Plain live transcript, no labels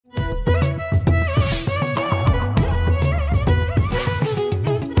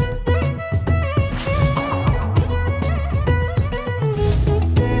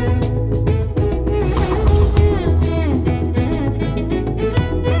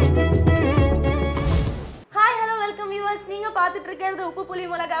இருக்கிறது உப்பு புளி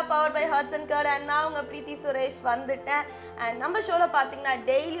மிளகா power by hearts and curd and நான் உங்கள் பிரீத்தி சுரேஷ் வந்துட்டேன். அண்ட் நம்ம ஷோவில் பார்த்தீங்கன்னா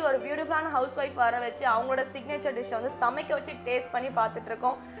டெய்லி ஒரு பியூட்டிஃபுல்லான ஹவுஸ் ஒய்ஃப் வர வச்சு அவங்களோட சிக்னேச்சர் டிஷ்ஷை வந்து சமைக்க வச்சு டேஸ்ட் பண்ணி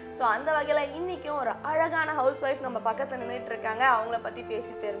பார்த்துட்ருக்கோம். ஸோ அந்த வகையில் இன்றைக்கும் ஒரு அழகான ஹவுஸ் ஒய்ஃப் நம்ம பக்கத்தில் நின்றுட்டு இருக்காங்க. அவங்கள பற்றி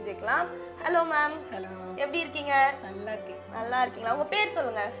பேசி தெரிஞ்சுக்கலாம். Hello ma'am. ஹலோ, எப்படி இருக்கீங்க? நல்லா இருக்கேன். நல்லா இருக்கீங்களா? உங்கள் பேர்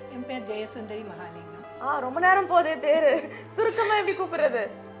சொல்லுங்கள். என் பேர் ஜெயசுந்தரி மகாலிங்கம். ரொம்ப நேரம் போதே பேர் சுருக்கமாக எப்படி கூப்பிடுறது?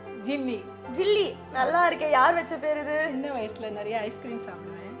 ஜில்லி. ஜில்லி நல்லா இருக்கேன். யார் வச்ச பேர் இது? சின்ன வயசுல நிறைய ஐஸ்கிரீம்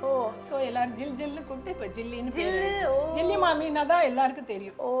சாப்பிடுவேன். ஸோ எல்லாரும் ஜில் ஜில்னு கூப்பிட்டு இப்போ ஜில்லின்னு ஜில்லு. ஜில்லி மாமின்னா தான் எல்லாருக்கும்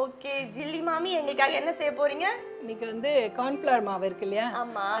தெரியும். ஓகே, ஜில்லி மாமி எங்களுக்காக என்ன செய்ய போறீங்க? இன்னைக்கு வந்து கார்ன்ஃப்ளவர் மாவு இருக்கு இல்லையா,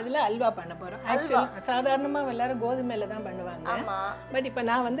 அதில் அல்வா பண்ண போகிறோம். ஆக்சுவலி சாதாரணமாக எல்லாரும் கோதுமையில தான் பண்ணுவாங்க. பட் இப்போ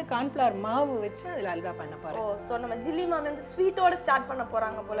நான் வந்து கார்ன்ஃப்ளவர் மாவு வச்சு அதில் அல்வா பண்ண போகிறேன். ஸோ நம்ம ஜில்லி மாமி வந்து ஸ்வீட்டோட ஸ்டார்ட் பண்ண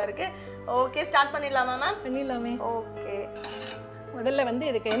போகிறாங்க போல இருக்கு. ஓகே, ஸ்டார்ட் பண்ணிடலாமா மேம்? பண்ணிடலாமே. ஓகே, முதல்ல வந்து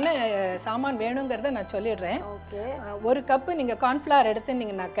இதுக்கு என்ன சாமான் வேணுங்கிறத நான் சொல்லிடுறேன். ஓகே, ஒரு கப்பு நீங்கள் கார்ன்ஃப்ளவர்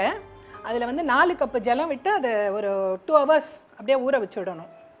எடுத்துனீங்கன்னாக்க அதில் வந்து 4 கப்பு ஜலம் விட்டு அதை ஒரு 2 hours அப்படியே ஊற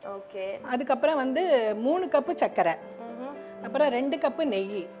வச்சுடணும். ஓகே, அதுக்கப்புறம் வந்து 3 கப்பு சர்க்கரை, அப்புறம் 2 கப்பு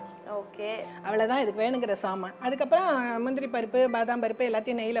நெய். ஓகே, அவ்வளோதான் இதுக்கு வேணுங்கிற சாமான். அதுக்கப்புறம் முந்திரி பருப்பு பாதாம் பருப்பு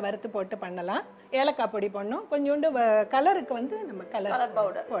எல்லாத்தையும் நெய்யில் வறுத்து போட்டு பண்ணலாம். ஏலக்காய் பொடி போடணும். கொஞ்சோண்டு கலருக்கு வந்து நம்ம கலர்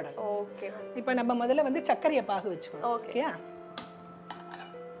பவுடர் போடலாம். ஓகே, இப்போ நம்ம முதல்ல வந்து சர்க்கரையை பாகு வச்சுக்கணும். Okay,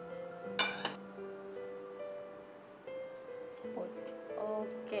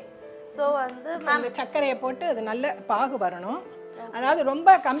 okay. ஸோ வந்து அந்த சர்க்கரையை போட்டு அது நல்ல பாகு வரணும். அதாவது ரொம்ப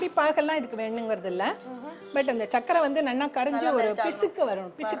கம்பி பாகெல்லாம் இதுக்கு வேணுங்கிறது இல்லை. பட் அந்த சர்க்கரை வந்து நல்லா கரைஞ்சி ஒரு பிசுக்கு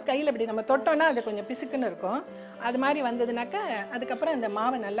வரும். பிசுக்கு கையில் இப்படி நம்ம தொட்டோன்னா அது கொஞ்சம் பிசுக்குன்னு இருக்கும். அது மாதிரி வந்ததுனாக்கா அதுக்கப்புறம் அந்த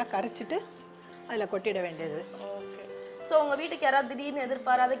மாவை நல்லா கரைச்சிட்டு அதில் கொட்டிட வேண்டியது. ஓகே. ஸோ உங்கள் வீட்டுக்கு யாராவது திடீர்னு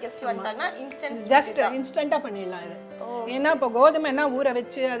எதிர்பாராத கெஸ்ட் வந்துட்டாங்கன்னா ஜஸ்ட் இன்ஸ்டண்ட்டாக பண்ணிடலாம் இது. ஏன்னா இப்போ கோதுமைன்னா ஊற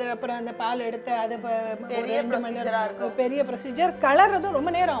வச்சு அது அப்புறம் அந்த பால் எடுத்து அது பெரிய ப்ரொசீஜர். கலர்றதும் ரொம்ப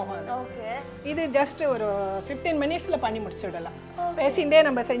நேரம் ஆகும். ஓகே, இது ஜஸ்ட் ஒரு 15 minutes பண்ணி முடிச்சுடலாம். பேசிகிட்டே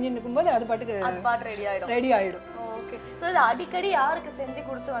நம்ம செஞ்சுட்டு இருக்கும்போது அது பாட்டுக்கு ரெடி ஆகிடும். ஓகே. ஸோ இது அடிக்கடி யாருக்கு செஞ்சு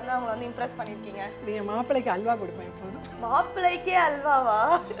கொடுத்து வந்து அவங்க வந்து இம்ப்ரெஸ் பண்ணியிருக்கீங்க? என் மாப்பிள்ளைக்கு அல்வா கொடுப்பேன் எப்போதும். மாப்பிள்ளைக்கே அல்வாவா?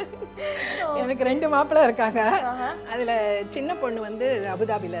 எனக்கு 2 மாப்பிள்ளை இருக்காங்க. அதில் சின்ன பொண்ணு வந்து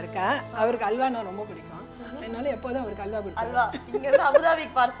அபுதாபியில் இருக்கா. அவருக்கு அல்வானா ரொம்ப பிடிக்கும். அதனால எப்போதும் அவருக்கு அல்வா கொடுப்பேன். அல்வா இங்கேருந்து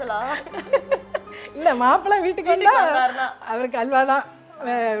அபுதாபிக்கு பார்சலா? இல்லை, மாப்பிள்ளை வீட்டுக்கு வந்தா அவருக்கு அல்வா தான்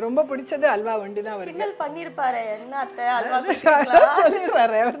ரொம்ப பிடிச்சது. அல்வா ஒண்டி தான் அவருக்கு. கிண்டல் பண்ணிருப்பாரு. என்ன அத்தை அல்வா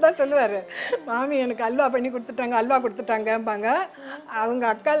சொல்லிடுவாரு. அவர் தான் சொல்லுவாரு, மாமி எனக்கு அல்வா பண்ணி கொடுத்துட்டாங்க, அல்வா கொடுத்துட்டாங்கம்பாங்க. அவங்க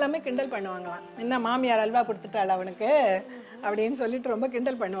அக்கா எல்லாமே கிண்டல் பண்ணுவாங்களாம். என்ன மாமியார் அல்வா கொடுத்துட்டாள் அவனுக்கு அப்படின்னு சொல்லிட்டு ரொம்ப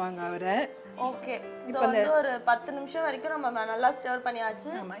கிண்டல் பண்ணுவாங்க அவரை. ஓகே. இப்போ வந்து ஒரு 10 நிமிஷம் வரைக்கும் நம்ம நல்லா ஸ்டர்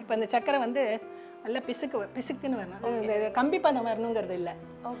பண்ணியாச்சு. ஆமாம். இப்போ இந்த சக்கரை வந்து நல்லா பிசுக்குன்னு வரணும். இந்த கம்பி பதம் வரணுங்கிறது இல்லை.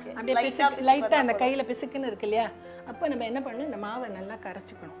 அப்படியே பிசுக்கு லைட்டாக அந்த கையில் பிசுக்குன்னு இருக்கு இல்லையா, அப்போ நம்ம என்ன பண்ணணும், இந்த மாவை நல்லா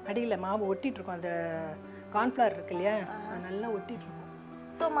கரைச்சிக்கணும். அடியில் மாவு ஒட்டிகிட்ருக்கோம். அந்த கார்ன்ஃப்ளவர் இருக்கு இல்லையா, அது நல்லா ஒட்டிகிட்ருக்கோம்.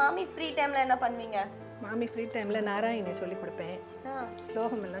 ஸோ மாமி ஃப்ரீ டைமில் என்ன பண்ணுவீங்க? மாமி ஃப்ரீ டைமில் நாராயணி சொல்லிக் கொடுப்பேன்,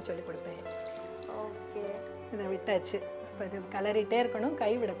 ஸ்லோகம் எல்லாம் சொல்லிக் கொடுப்பேன். ஓகே, இதை விட்டாச்சு. இப்போ இது கலரிட்டே இருக்கணும்,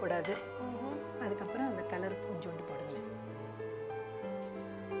 கை விடக்கூடாது. அதுக்கப்புறம் அந்த கலர் கொஞ்சோண்டு போடுங்களேன்.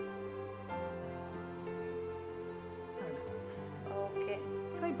 ஓகே.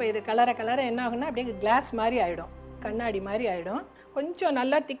 ஸோ இப்போ இது கலர என்ன ஆகுன்னா அப்படியே கிளாஸ் மாதிரி ஆகிடும், கண்ணாடி மாதிரி ஆகிடும். கொஞ்சம்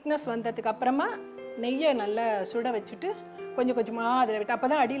நல்லா திக்னஸ் வந்ததுக்கு அப்புறமா நெய்யை நல்லா சுட வச்சுட்டு கொஞ்சம் கொஞ்சமாக அதில் விட்டு அப்போ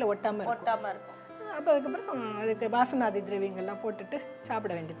தான் அடியில் ஒட்டாமல் இருக்கும். அப்போ அதுக்கப்புறம் அதுக்கு வாசனாதி திரவியங்கள்லாம் போட்டுட்டு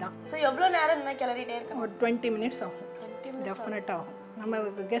சாப்பிட வேண்டியதுதான். ஸோ எவ்வளோ நேரம் இந்த மாதிரி கிளறிட்டே இருக்கும்? ஒரு 20 minutes ஆகும். டெஃபினட்டாக ஆகும். நம்ம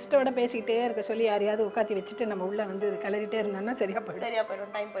கெஸ்ட்டோட பேசிக்கிட்டே இருக்க சொல்லி யாரையாவது உட்காத்தி வச்சுட்டு நம்ம உள்ளே வந்து கிளறிட்டே இருந்தோம்னா சரியாக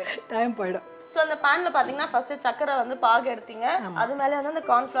போயிடும். டைம் போயிடும். ஸோ அந்த பேனில் பார்த்தீங்கன்னா ஃபர்ஸ்ட் சக்கரை வந்து பாகு எடுத்தீங்க. அது மேலே வந்து அந்த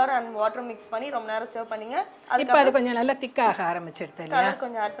கார்ன்ஃப்ளவர் அண்ட் வாட்டர் மிக்ஸ் பண்ணி ரொம்ப நேரம் ஸ்டர் பண்ணீங்க. இப்போ அது கொஞ்சம் நல்லா திக்காக ஆரம்பிச்சிடுது இல்லையா,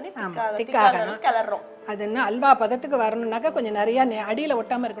 கொஞ்சம் ஆட் பண்ணி திக்காக கிளறோம். அது என்ன அல்வா பதத்துக்கு வரணும்னாக்கா கொஞ்சம் நிறையா அடியில்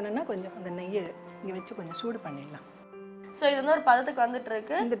ஒட்டாமல் இருக்கணும்னா கொஞ்சம் அந்த நெய்யை இங்கே வச்சு கொஞ்சம் சூடு பண்ணிடலாம். ஸோ இது வந்து ஒரு பதத்துக்கு வந்துட்டு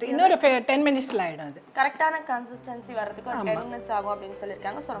இருக்கு. இன்னொரு 10 minutes ஆகிடும். அது கரெக்டான கன்சிஸ்டன்சி வர்றதுக்கு ஒரு 10 minutes ஆகும் அப்படின்னு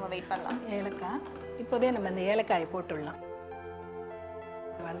சொல்லியிருக்காங்க. ஸோ நம்ம வெயிட் பண்ணலாம். ஏலக்காய் இப்போவே நம்ம இந்த ஏலக்காயை போட்டுடலாம்.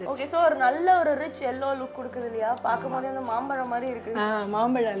 ஓகே. ஸோ ஒரு நல்ல ஒரு ரிச் எல்லோ லுக் கொடுக்குது இல்லையா, பார்க்கும்போது அந்த மாம்பழம் மாதிரி இருக்கு.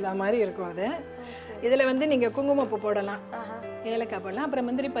 மாம்பழம் எல்லா மாதிரி இருக்கும் அது. இதில் வந்து நீங்கள் குங்குமப்பூ போடலாம், ஏலக்காய் போடலாம், அப்புறம்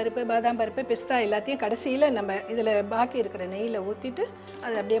முந்திரி பருப்பு பாதாம் பருப்பு பிஸ்தா எல்லாத்தையும் கடைசியில் நம்ம இதில் பாக்கி இருக்கிற நெய்யில் ஊற்றிட்டு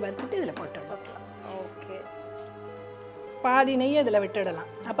அதை அப்படியே வறுத்துட்டு இதில் போட்டுடலாம். ஓகே. பாதி நெய் அதில் விட்டுடலாம்.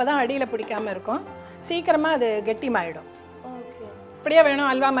 அப்போ தான் அடியில் பிடிக்காமல் இருக்கும். சீக்கிரமாக அது கெட்டிமாயிடும். ஓகே. இப்படியே வேணும்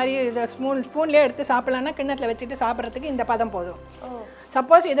அல்வா மாதிரி இதை ஸ்பூன்லேயே எடுத்து சாப்பிட்லான்னா கிண்ணத்தில் வச்சுட்டு சாப்பிட்றதுக்கு இந்த பதம் போதும்.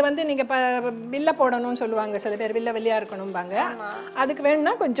 சப்போஸ் இது வந்து நீங்கள் இப்போ வில்ல போடணும்னு சொல்லுவாங்க சில பேர், வெள்ளையாக இருக்கணும்பாங்க. அதுக்கு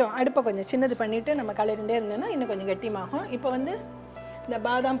வேணும்னா கொஞ்சம் அடுப்பை கொஞ்சம் சின்னது பண்ணிவிட்டு நம்ம கலரிண்டே இருந்தோன்னா இன்னும் கொஞ்சம் கட்டியமாகும். இப்போ வந்து இந்த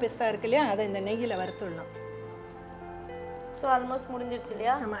பாதாம் பிஸ்தா இருக்கு இல்லையா, அதை இந்த நெய்யில் வறுத்துடலாம். ஸோ ஆல்மோஸ்ட் முடிஞ்சிருச்சு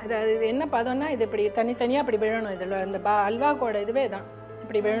இல்லையா? ஆமாம். இது என்ன பதம்னா இது இப்படி தனித்தனியாக இப்படி விழணும். இதில் இந்த அல்வாக்கோட இதுவே தான்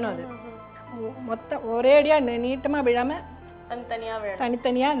இப்படி விழணும். அது மொத்தம் ஒரேடியாக நீட்டமாக விழாமல்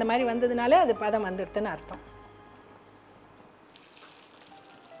தனித்தனியாக இந்த மாதிரி வந்ததுனாலே அது பதம் வந்துடுதுன்னு அர்த்தம்.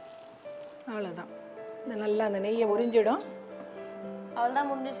 அவ்வளோதான். இந்த நல்லா அந்த நெய்யை உறிஞ்சிடும். அவ்வளோதான்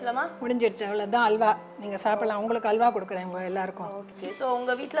முடிஞ்சிச்சுலமா? முடிஞ்சிடுச்சு. அவ்வளோதான் அல்வா. நீங்கள் சாப்பிடலாம். உங்களுக்கு அல்வா கொடுக்குறேன் உங்கள் எல்லாருக்கும். ஓகே. ஸோ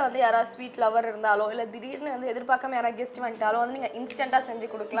உங்கள் வீட்டில் வந்து யாராவது ஸ்வீட் லவர் இருந்தாலோ இல்லை திடீர்னு வந்து எதிர்பார்க்காம யாராவது கெஸ்ட் வந்துட்டாலோ வந்து நீங்கள் இன்ஸ்டண்ட்டாக செஞ்சு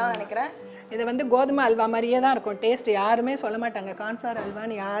கொடுக்கலாம்னு நினைக்கிறேன். இது வந்து கோதுமை அல்வா மாதிரியே தான் இருக்கும். டேஸ்ட் யாருமே சொல்ல மாட்டாங்க கார்ன்ஃப்ளவர்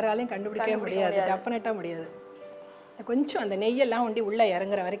அல்வான்னு யாராலையும் கண்டுபிடிக்கவே முடியாது. டெஃபினட்டாக முடியாது. கொஞ்சம் அந்த நெய்யெல்லாம் ஒண்டி உள்ளே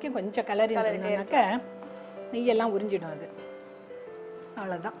இறங்குற வரைக்கும் கொஞ்சம் கலரி இருந்தோம்னாக்க நெய்யெல்லாம் உறிஞ்சிடும் அது.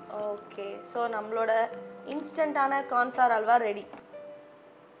 அவ்வளோதான். ஓகே. ஸோ நம்மளோட இன்ஸ்டண்ட்டான கார்ன்ஃப்ளவர் அல்வா ரெடி.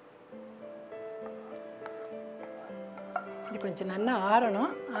 இது கொஞ்சம் நல்லா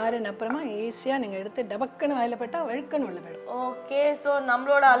ஆறணும். ஆறின அப்புறமா ஈஸியாக நீங்கள் எடுத்து டபக்குன்னு வாயில் போட்டால் வழுக்கணும் உள்ள போயிடும். ஓகே. ஸோ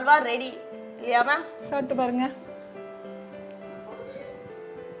நம்மளோட அல்வா ரெடி இல்லையா மேம்? சாப்பிட்டு பாருங்க.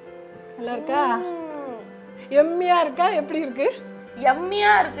 நல்லா இருக்கா? எம்மியா இருக்கா? எப்படி இருக்கு? எம்மியா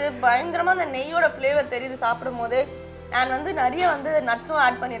இருக்கு. பயங்கரமா அந்த நெய்யோட ஃப்ளேவர் தெரியுது சாப்பிடும் போது. அண்ட் வந்து நிறைய வந்து நட்ஸும்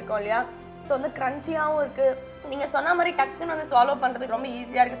ஆட் பண்ணியிருக்கோம் இல்லையா? ஸோ வந்து க்ரன்ச்சியாகவும் இருக்கு. நீங்க சொன்ன மாதிரி டக்குன்னு வந்து சால்வ் பண்றதுக்கு ரொம்ப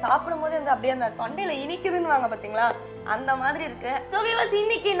ஈஸியா இருக்கு. சாப்பிடும் போது வந்து அப்படியே அந்த தொண்டையில இனிக்குதுன்னு வாங்க பாத்தீங்களா, அந்த மாதிரி இருக்கு. ஸோ வியூவர்ஸ்,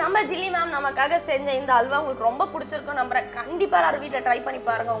 இன்னைக்கு நம்ம ஜில்லி மேம் நமக்காக செஞ்ச இந்த அல்வா உங்களுக்கு ரொம்ப பிடிச்சிருக்கும் நம்புறேன். கண்டிப்பா எல்லாரும் வீட்டில் ட்ரை பண்ணி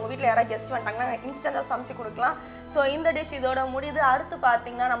பாருங்க. உங்க வீட்டில் யாராவது கெஸ்ட் வந்துட்டாங்கன்னா இன்ஸ்டன்டா சமைச்சு கொடுக்கலாம். ஸோ இந்த டிஷ் இதோட முடியுது. அடுத்து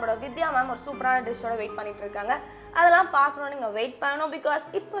பார்த்தீங்கன்னா நம்மளோட வித்யா மேம் ஒரு சூப்பரான டிஷ்ஷோட வெயிட் பண்ணிட்டு இருக்காங்க. அதெல்லாம் பார்க்கணும்னு நீங்கள் வெயிட் பண்ணணும். பிகாஸ்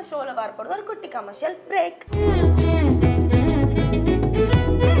இப்போ ஷோவில் வரப்படுது ஒரு குட்டி கமர்ஷியல் பிரேக்.